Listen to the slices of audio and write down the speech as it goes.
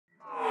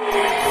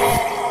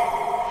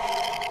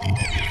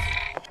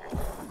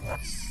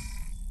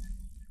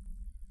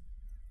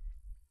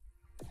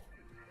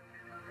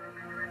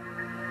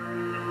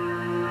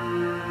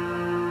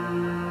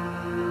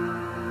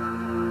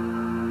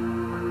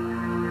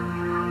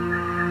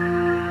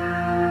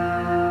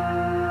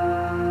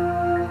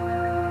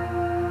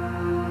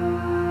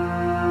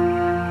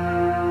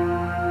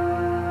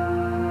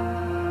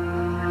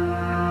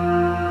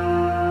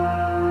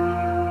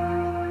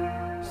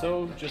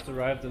just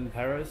arrived in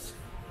Paris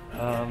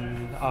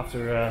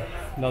after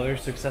another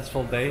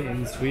successful day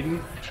in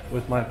Sweden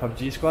with my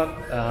PUBG squad.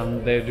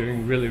 They're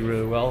doing really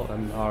well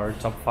and are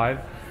top 5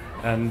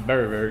 and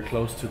very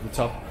close to the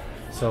top.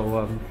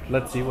 So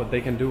let's see what they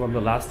can do on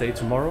the last day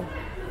tomorrow.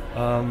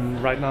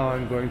 Right now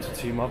I'm going to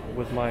team up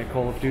with my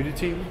Call of Duty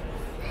team,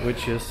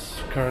 which is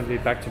currently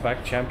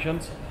back-to-back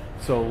champions.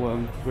 So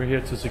we're here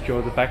to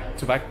secure the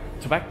back-to-back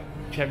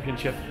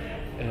championship.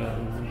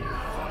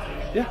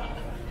 Yeah,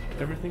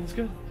 everything's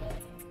good.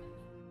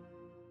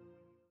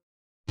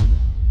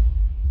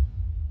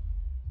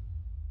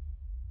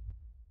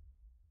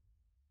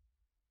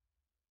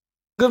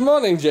 Good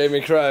morning,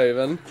 Jamie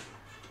Craven.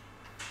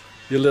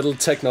 You little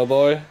techno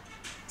boy.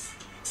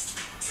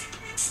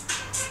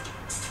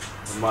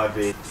 It might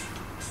be.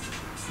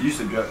 You used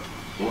to go.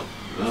 What?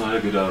 Oh, a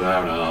good old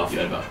hour and a half.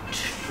 Yeah, about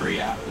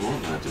 3 hours.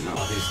 What? I don't know.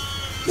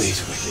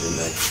 These are wicked, aren't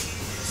they?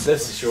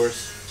 This is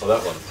yours. Oh,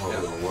 that one. Oh,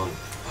 yeah. the wrong one.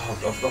 Oh,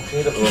 I've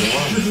played it the wrong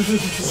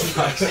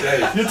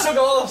one. You took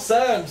all of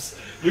Sam's.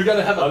 You're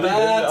gonna have a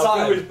bad time.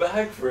 I'll go his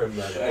bag for him,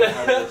 man.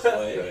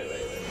 Wait.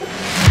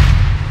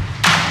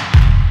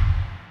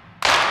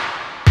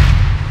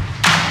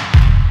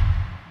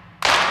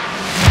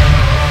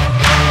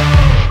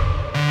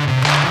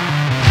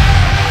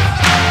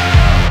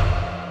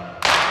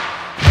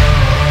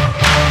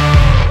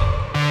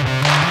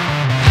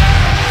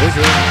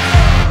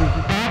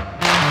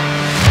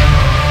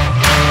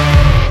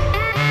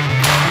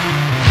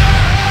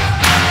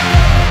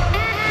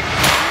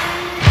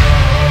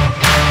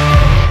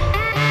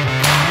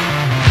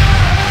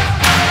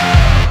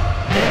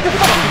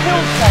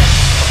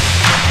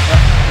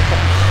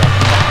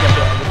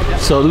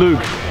 So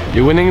Luke,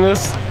 you winning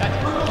this?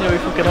 Yeah, we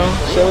fucking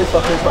are. Shall we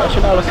fucking crash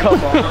it out?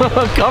 Come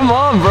on. Come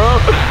on, bro.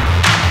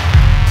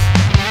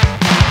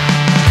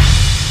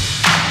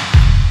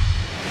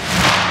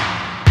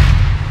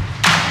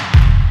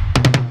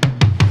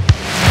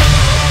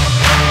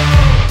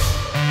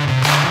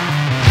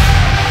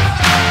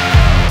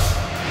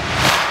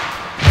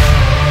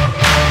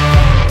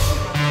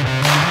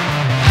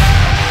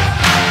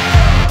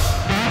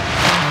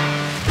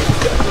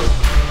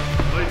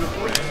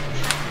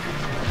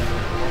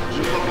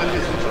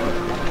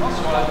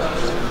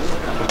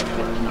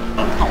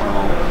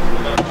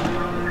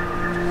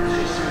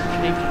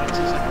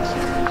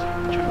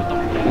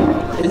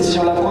 Et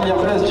sur la première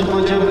place du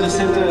podium de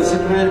cette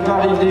nouvelle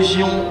Paris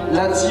Légion,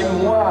 la Team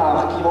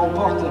Noire qui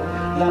remporte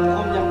la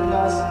première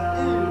place.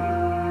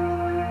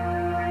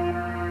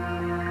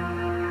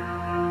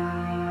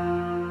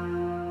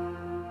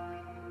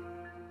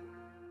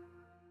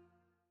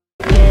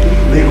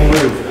 Legal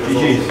move.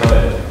 GG.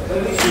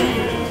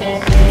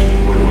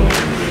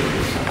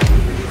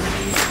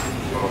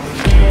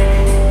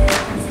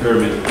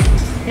 Pyramid.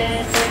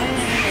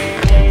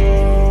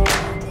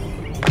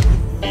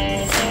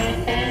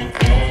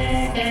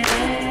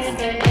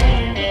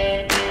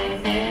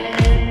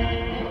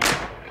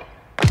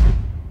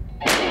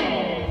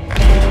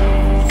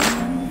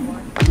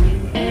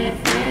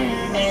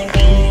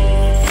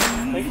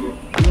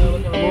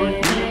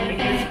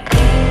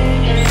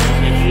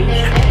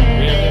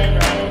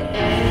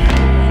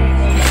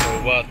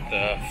 What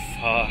the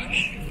fuck?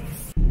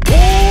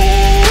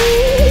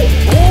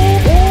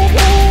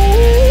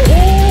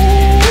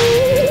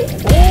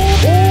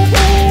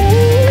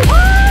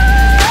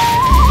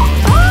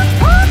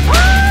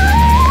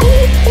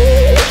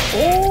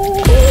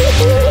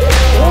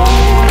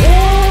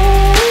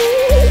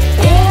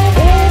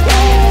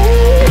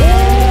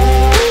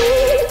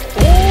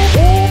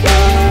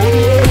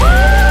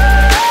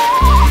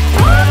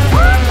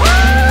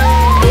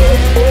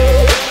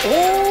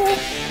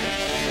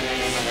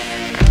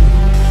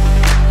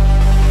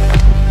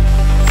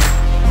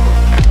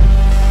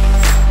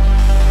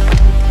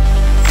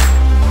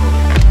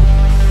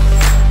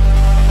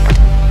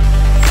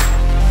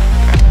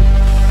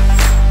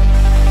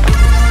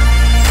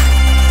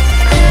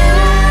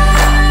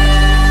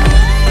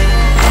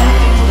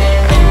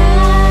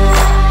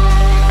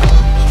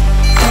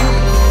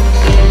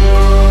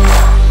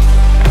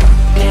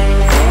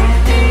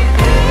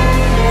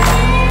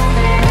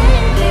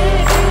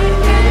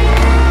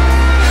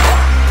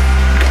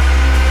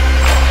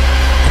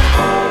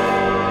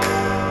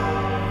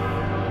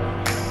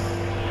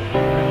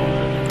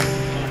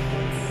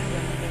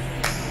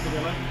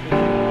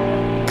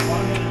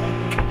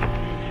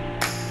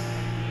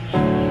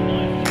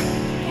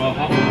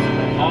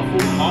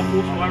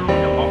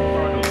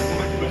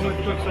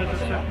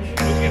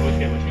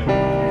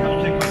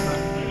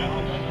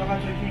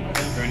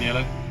 Green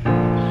yellow.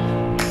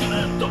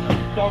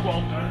 Dog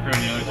roll.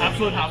 Green yellow.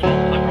 Absolute house roll.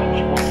 I promise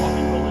you won't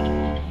fucking roll it.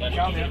 That's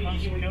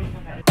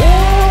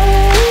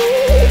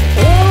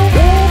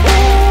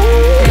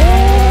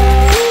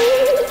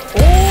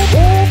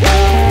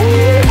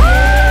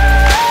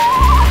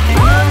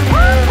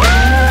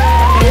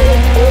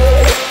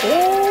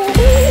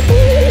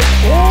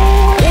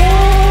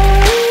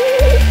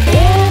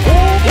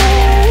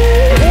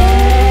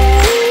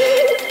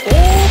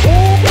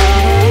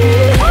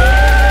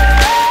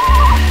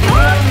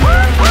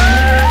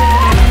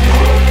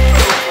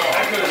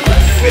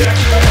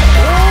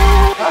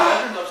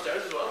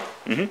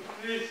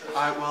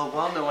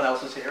well, no one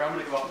else is here. I'm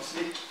gonna go up and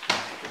sneak.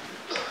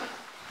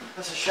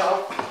 That's a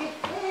shout.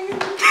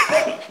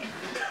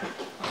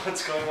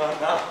 What's going on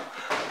now?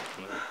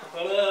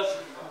 What up?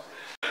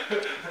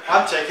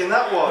 I'm taking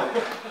that one.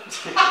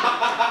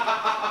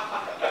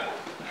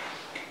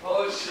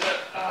 Oh shit.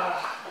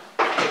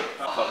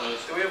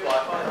 Do we have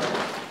Wi-Fi?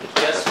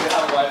 Yes, we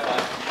have Wi-Fi.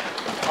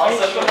 I'll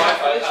set the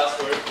Wi-Fi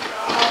password.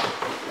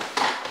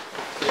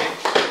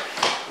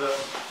 The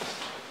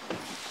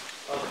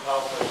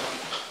PowerPoint.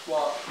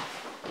 Well,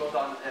 go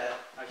down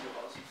actually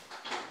pause.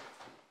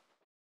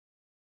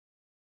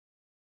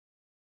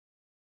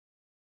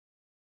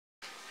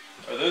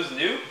 Are those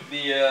new?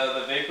 The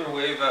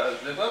vaporwave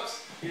zip-ups?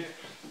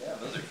 Yeah,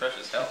 those are fresh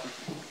as hell.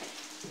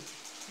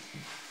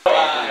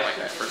 Like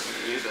I first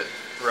use it.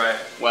 Right.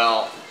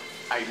 Well,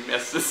 I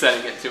missed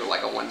setting it to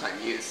like a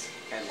one-time use,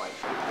 and like.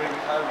 Bring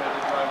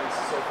hand-ready drivers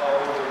so far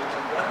away.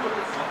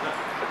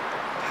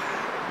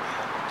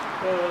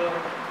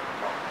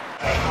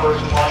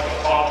 First one,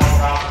 following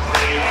round 1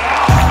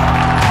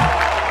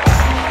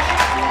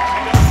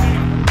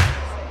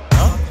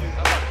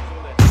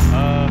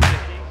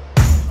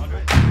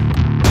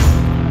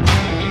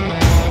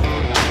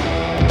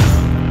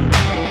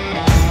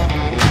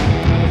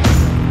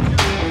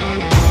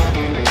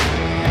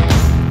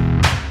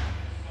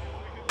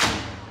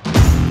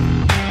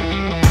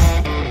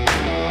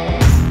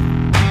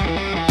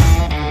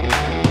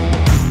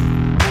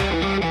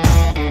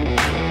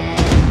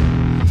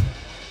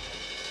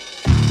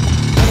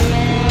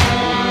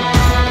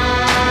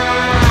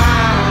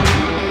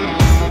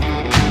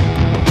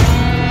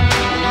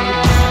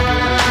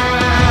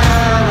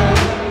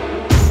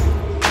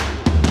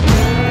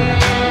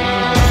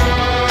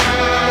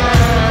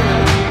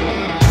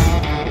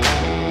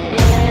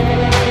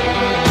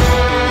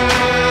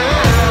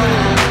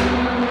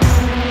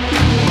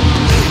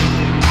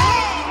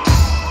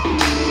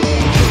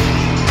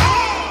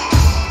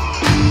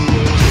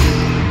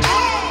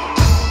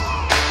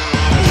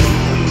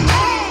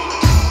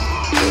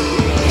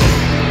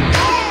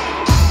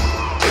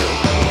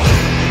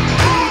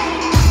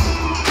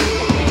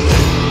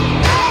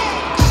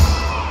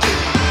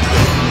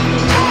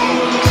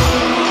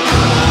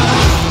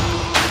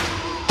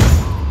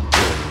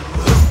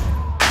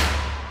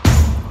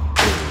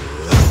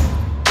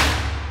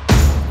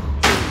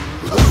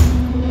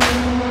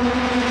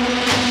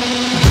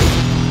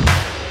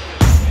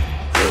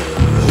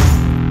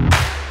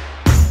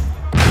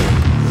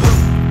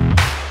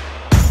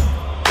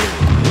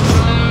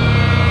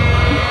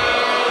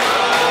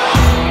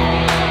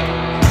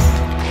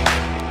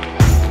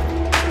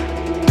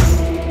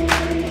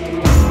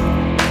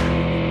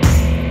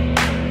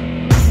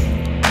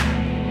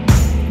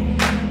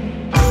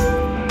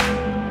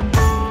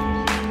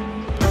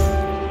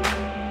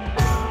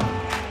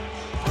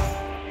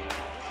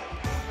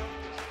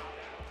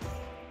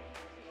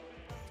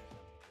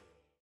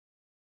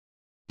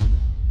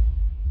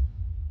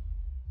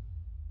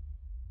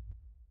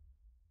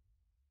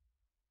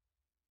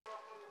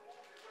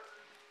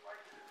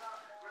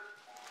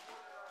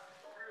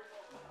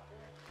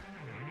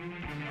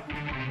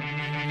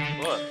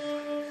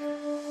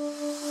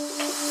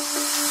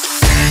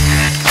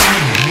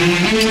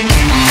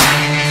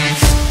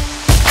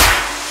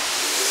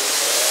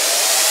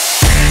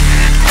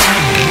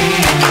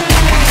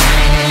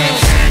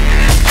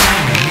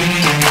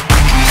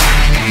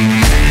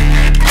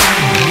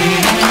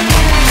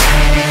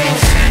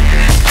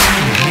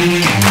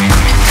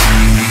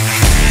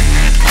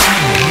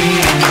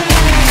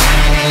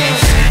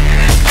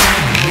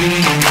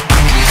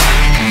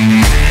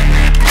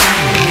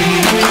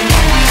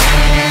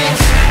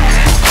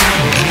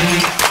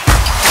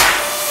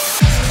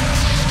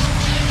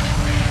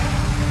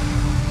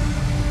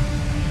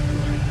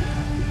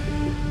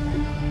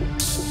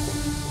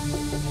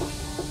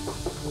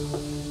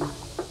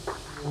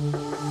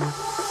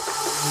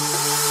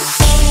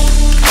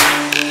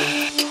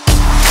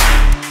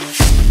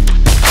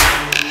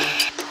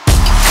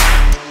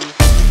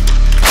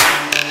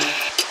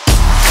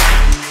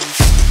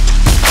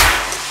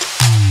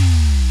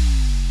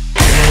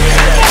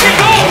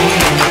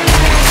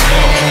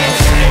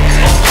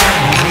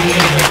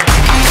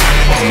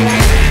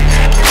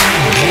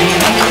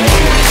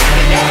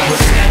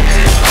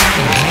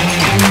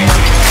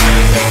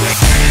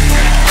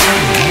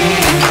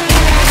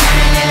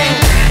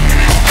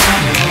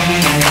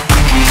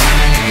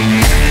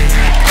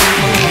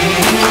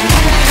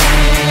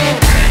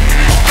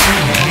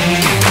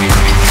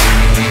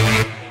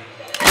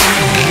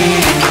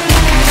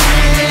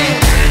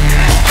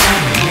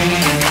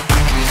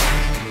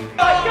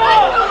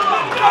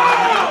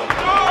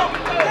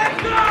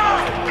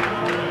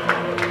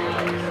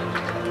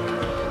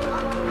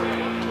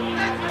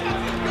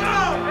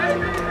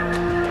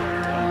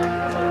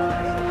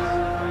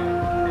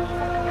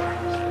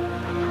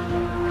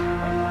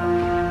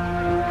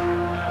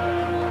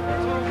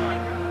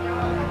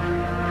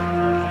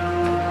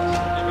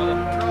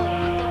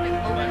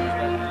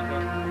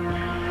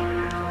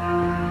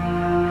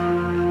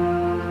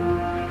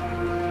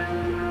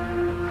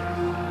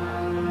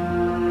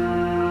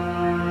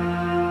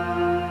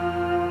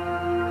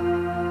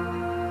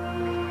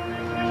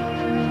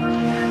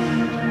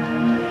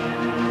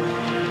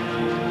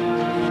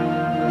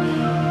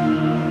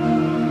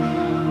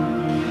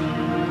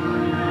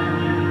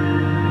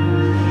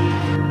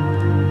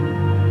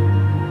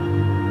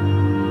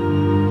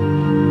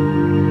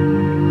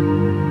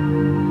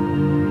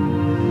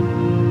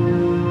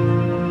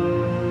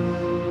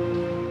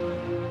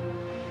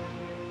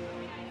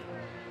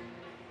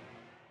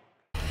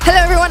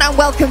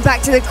 Welcome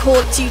back to the Call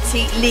of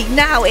Duty League.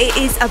 Now it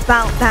is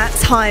about that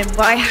time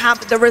where I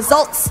have the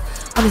results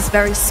on this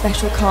very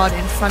special card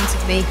in front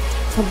of me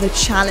from the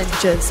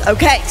challengers.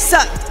 Okay, so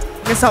I'm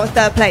going to start with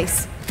third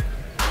place,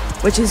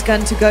 which is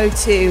going to go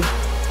to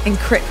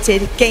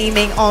Encrypted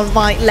Gaming on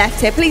my left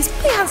here. Please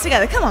put your hands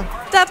together, come on.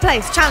 Third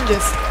place,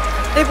 challengers.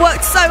 They've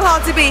worked so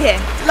hard to be here.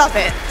 Love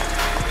it.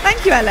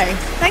 Thank you, LA.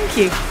 Thank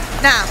you.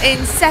 Now,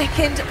 in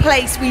second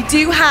place, we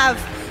do have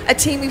a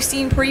team we've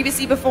seen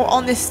previously before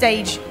on this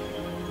stage.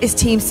 Is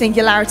Team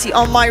Singularity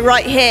on my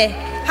right here.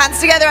 Hands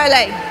together,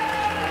 LA.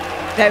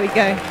 There we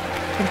go.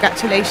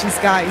 Congratulations,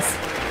 guys.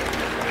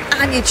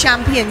 And your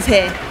champions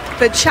here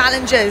for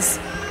Challengers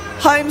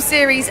Home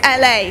Series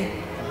LA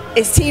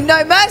is Team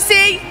No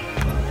Mercy.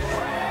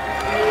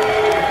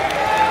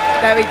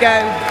 There we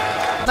go.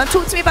 Now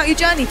talk to me about your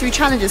journey through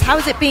Challengers. How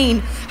has it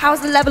been? How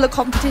has the level of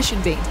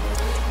competition been?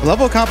 The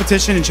level of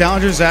competition in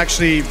Challengers is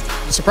actually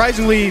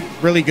surprisingly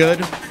really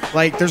good.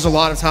 Like, there's a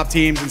lot of top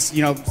teams, and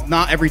you know,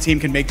 not every team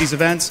can make these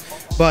events.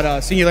 But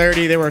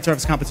Singularity, they were our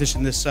toughest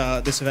competition this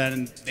event,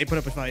 and they put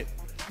up a fight.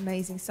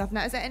 Amazing stuff.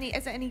 Now, is there any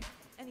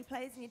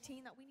players in your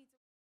team that we need to